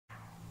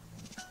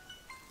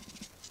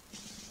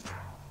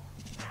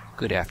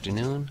Good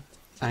afternoon,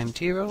 I'm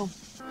Tiro,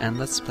 and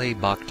let's play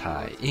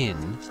Boktai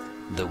in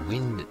the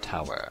Wind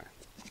Tower.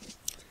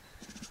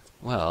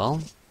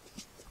 Well,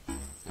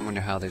 I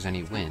wonder how there's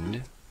any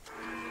wind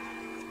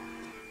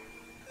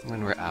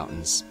when we're out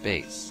in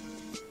space.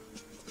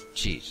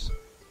 Jeez.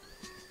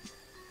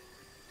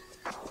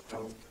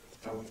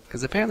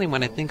 Because apparently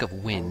when I think of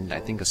wind, I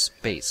think of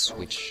space,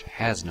 which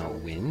has no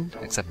wind,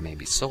 except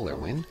maybe solar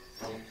wind.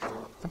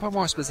 But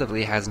more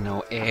specifically, has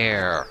no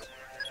air.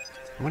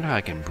 I wonder how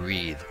I can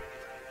breathe.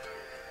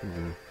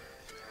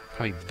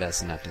 Probably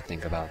best not to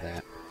think about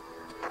that.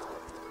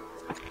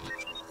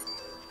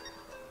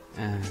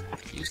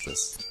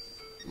 Useless.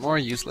 More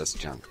useless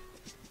junk.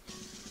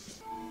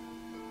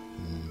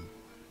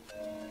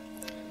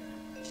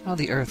 Well,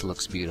 the Earth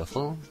looks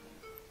beautiful,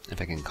 if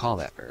I can call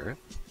that Earth.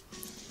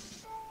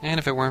 And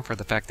if it weren't for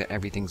the fact that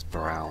everything's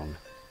brown.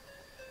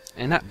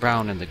 And not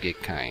brown in the good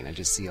kind, I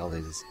just see all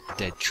these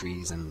dead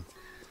trees and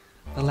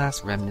the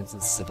last remnants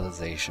of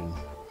civilization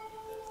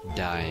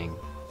dying.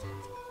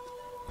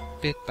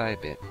 Bit by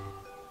bit.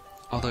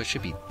 Although it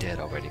should be dead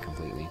already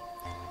completely.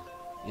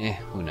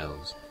 Who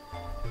knows.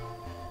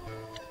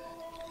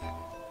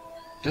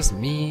 Just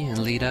me and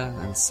Lita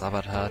and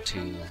Sabatha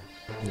to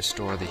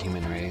restore the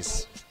human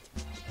race.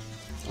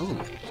 Ooh,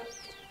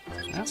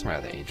 that's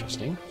rather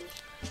interesting.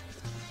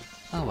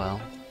 Oh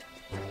well.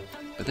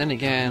 But then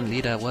again,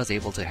 Lita was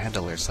able to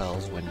handle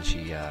herself when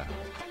she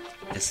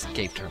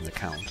escaped from the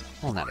Count.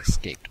 Well, not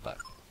escaped, but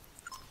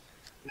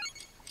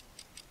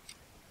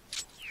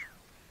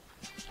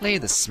lay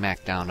the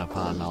smackdown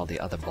upon all the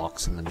other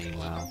blocks in the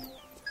meanwhile.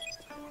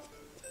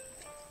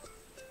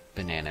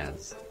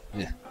 Bananas.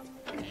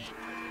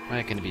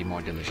 Why can't it be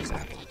more delicious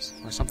apples?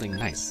 Or something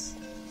nice,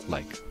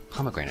 like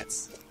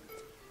pomegranates.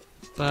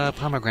 But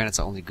pomegranates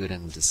are only good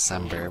in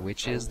December,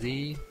 which is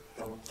the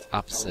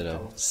opposite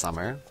of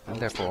summer,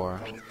 and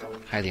therefore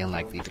highly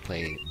unlikely to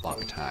play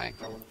Boktai.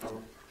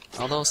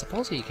 Although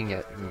supposedly you can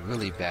get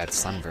really bad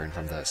sunburn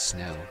from the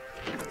snow.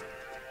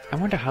 I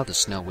wonder how the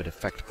snow would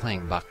affect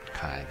playing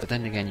Boktai, but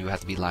then again you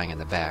have to be lying in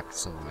the back,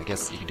 so I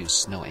guess you could do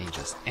snow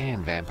ages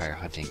and vampire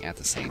hunting at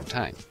the same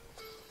time.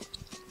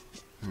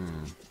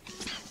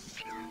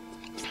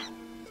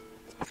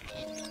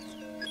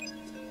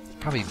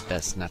 Probably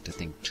best not to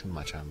think too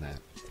much on that.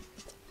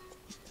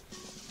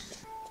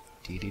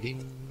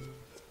 Dee-dee-ding.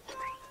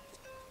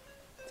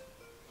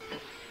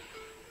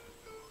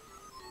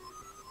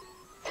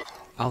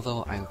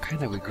 Although I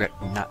kind of regret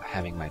not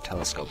having my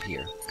telescope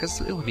here, because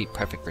it would be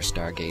perfect for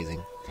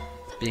stargazing,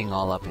 being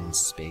all up in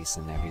space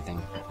and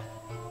everything.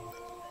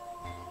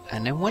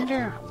 And I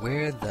wonder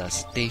where the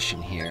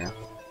station here...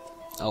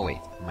 Oh wait,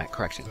 my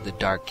correction, the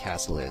Dark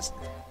Castle is,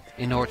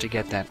 in order to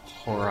get that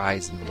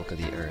horizon look of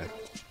the Earth.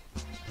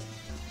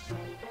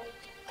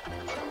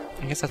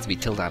 I guess it has to be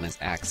tilted on its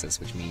axis,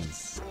 which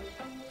means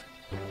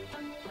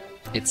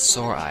it's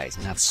sore eyes,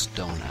 not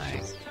stone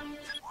eyes.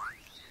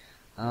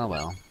 Oh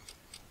well.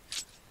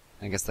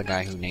 I guess the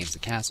guy who names the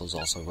castles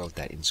also wrote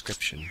that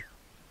inscription.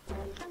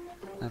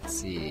 Let's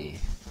see.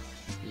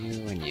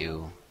 You and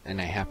you. And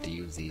I have to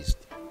use these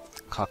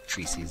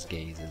cockatrices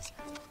gazes.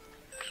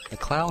 The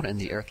cloud and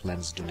the earth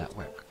lens do not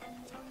work.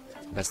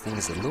 The best thing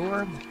is to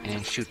lure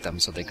and shoot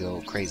them so they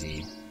go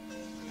crazy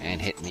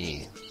and hit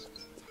me.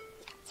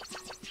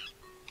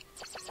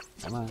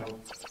 Come on.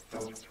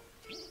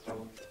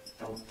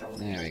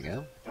 There we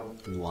go.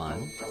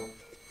 One.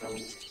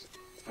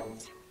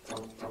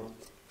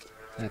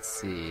 Let's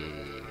see.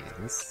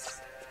 This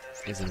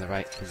is in the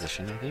right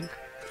position, I think.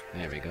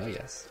 There we go,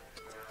 yes.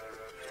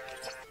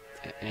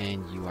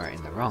 And you are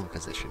in the wrong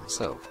position.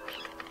 So,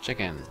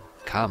 chicken,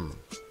 come.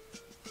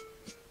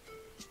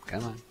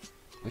 Come on.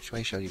 Which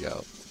way shall you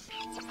go?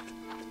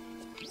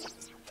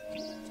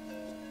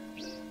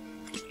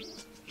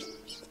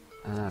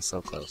 Ah,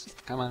 so close.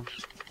 Come on.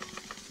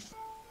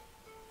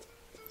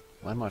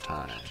 One more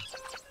time.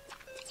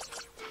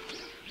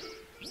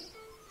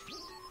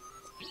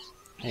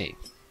 Hey.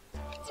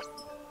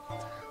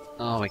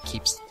 Oh, it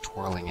keeps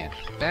twirling it.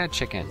 Bad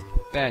chicken.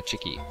 Bad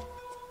chickie.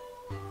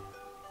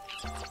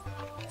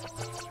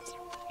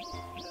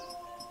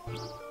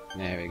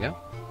 There we go.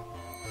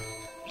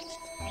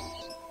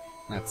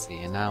 Let's see,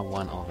 and now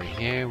one over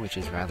here, which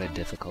is rather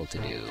difficult to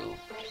do.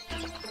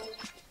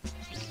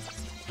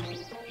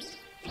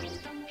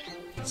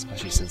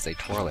 Especially since they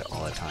twirl it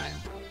all the time.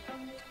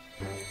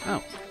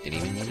 Oh, didn't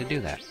even need to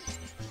do that.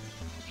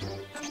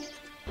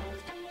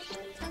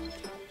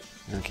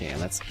 Okay,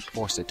 let's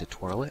force it to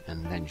twirl it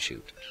and then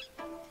shoot.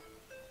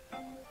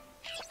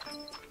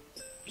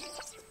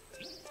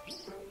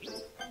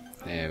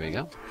 There we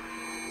go.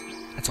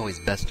 It's always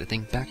best to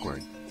think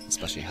backward,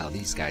 especially how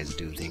these guys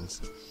do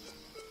things.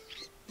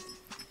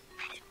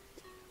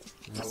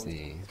 Let's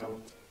see.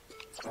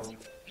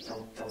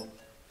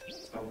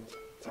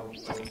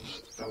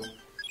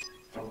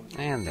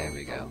 And there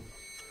we go.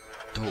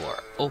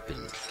 Door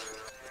open.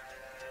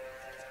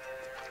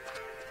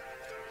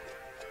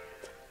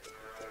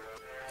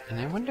 And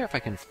I wonder if I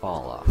can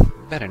fall off.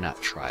 Better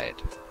not try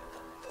it.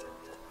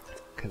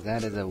 Because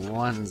that is a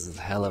one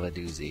hell of a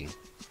doozy.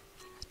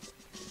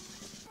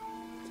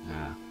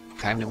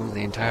 Time to move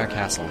the entire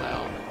castle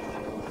now.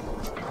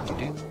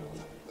 Doo-doo.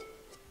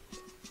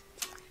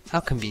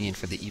 How convenient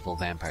for the evil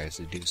vampires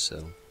to do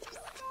so.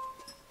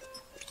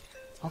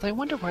 Although I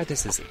wonder why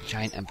there's this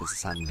giant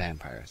emphasis on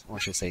vampires, or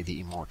should I say the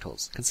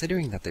immortals,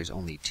 considering that there's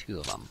only 2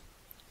 of them.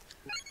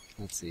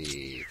 Let's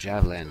see,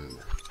 javelin.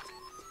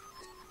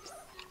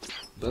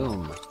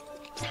 Boom.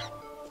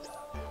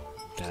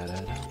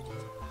 Da-da-da.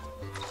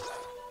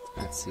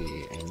 Let's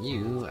see, and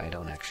you, I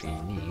don't actually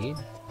need.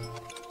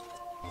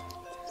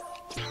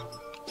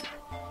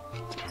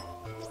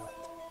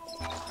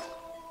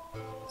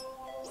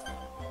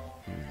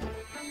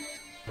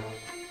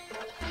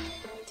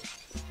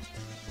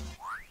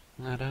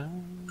 Da-da,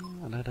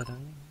 da-da-da.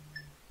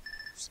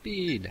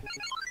 Speed!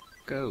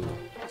 Go!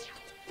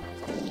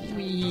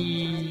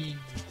 Whee!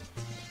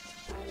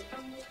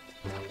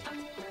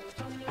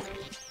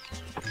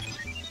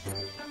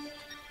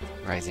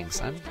 Rising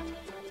sun?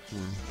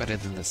 Better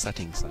than the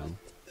setting sun.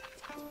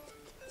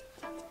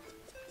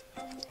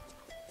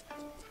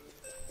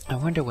 I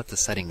wonder what the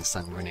setting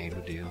sun grenade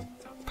would do.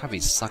 Probably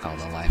suck all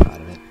the life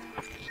out of it.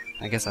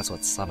 I guess that's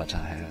what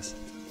Sabata has.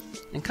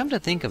 And come to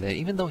think of it,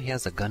 even though he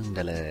has a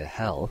Gundala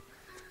Hell,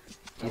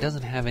 he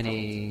doesn't have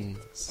any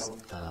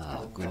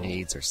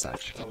grenades or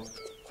such.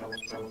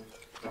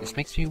 This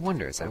makes me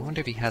wonder. I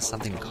wonder if he has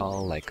something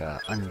called like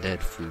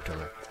undead fruit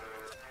or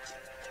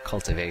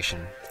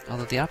cultivation.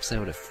 Although the opposite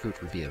of a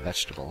fruit would be a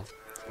vegetable,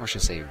 or I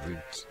should say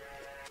roots.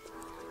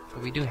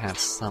 But we do have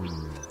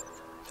some.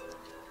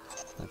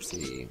 Let's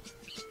see.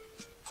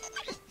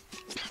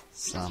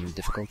 Some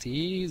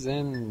difficulties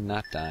and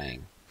not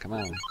dying. Come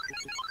on.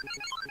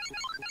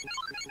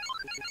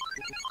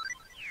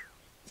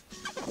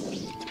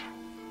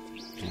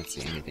 Can't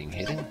see anything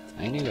hidden.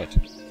 I knew it.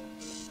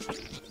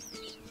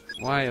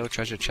 Why, oh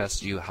treasure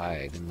chest, you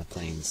hide in the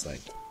plain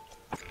sight?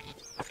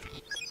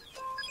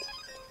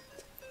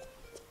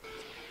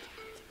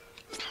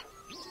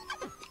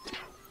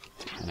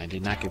 And I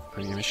did not give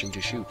permission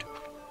to shoot.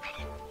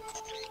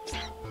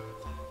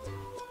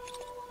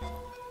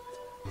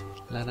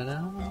 La da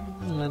da,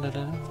 la da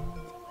da.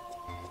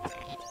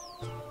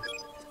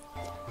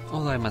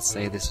 Although I must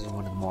say this is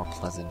one of the more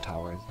pleasant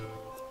towers.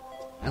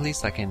 At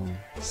least I can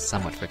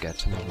somewhat forget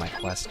some of my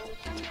quest.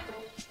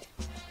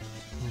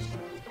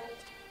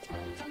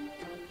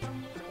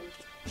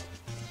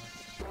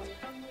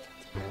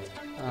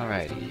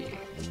 Alrighty,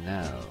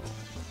 now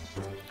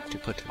to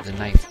put the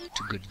knife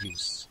to good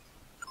use.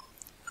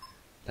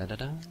 Da da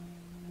da.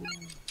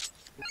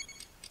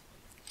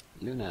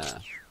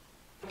 Luna.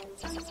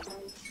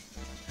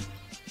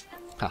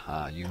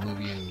 Haha, you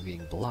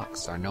moving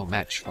blocks are no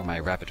match for my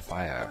rapid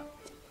fire.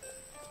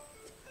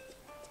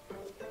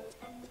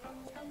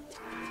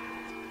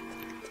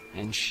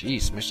 And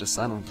sheesh, Mr.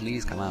 Sun,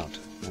 please come out.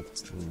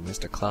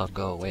 Mr. Cloud,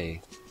 go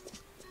away.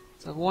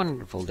 It's a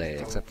wonderful day,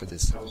 except for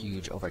this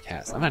huge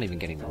overcast. I'm not even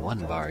getting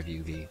 1 bar of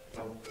UV.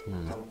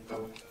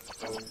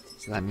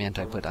 So that meant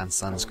I put on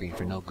sunscreen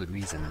for no good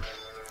reason,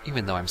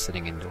 even though I'm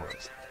sitting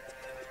indoors.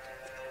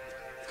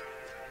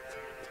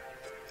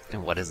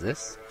 And what is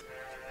this?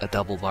 A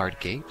double-barred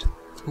gate?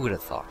 Who would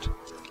have thought?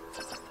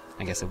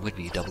 I guess it would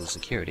be double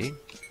security.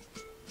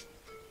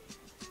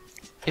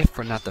 If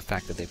for not the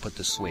fact that they put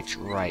the switch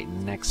right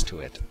next to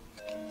it.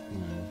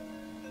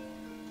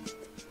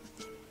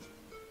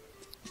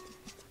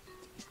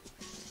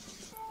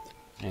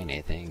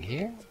 Anything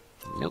here?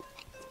 Nope.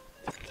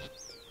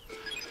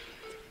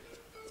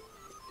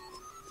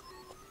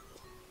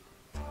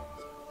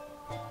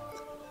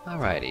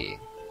 Alrighty.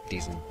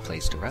 Decent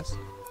place to rest.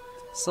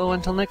 So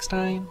until next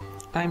time,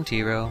 I'm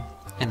Tiro,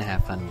 and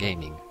have fun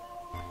gaming.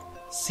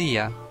 See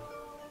ya!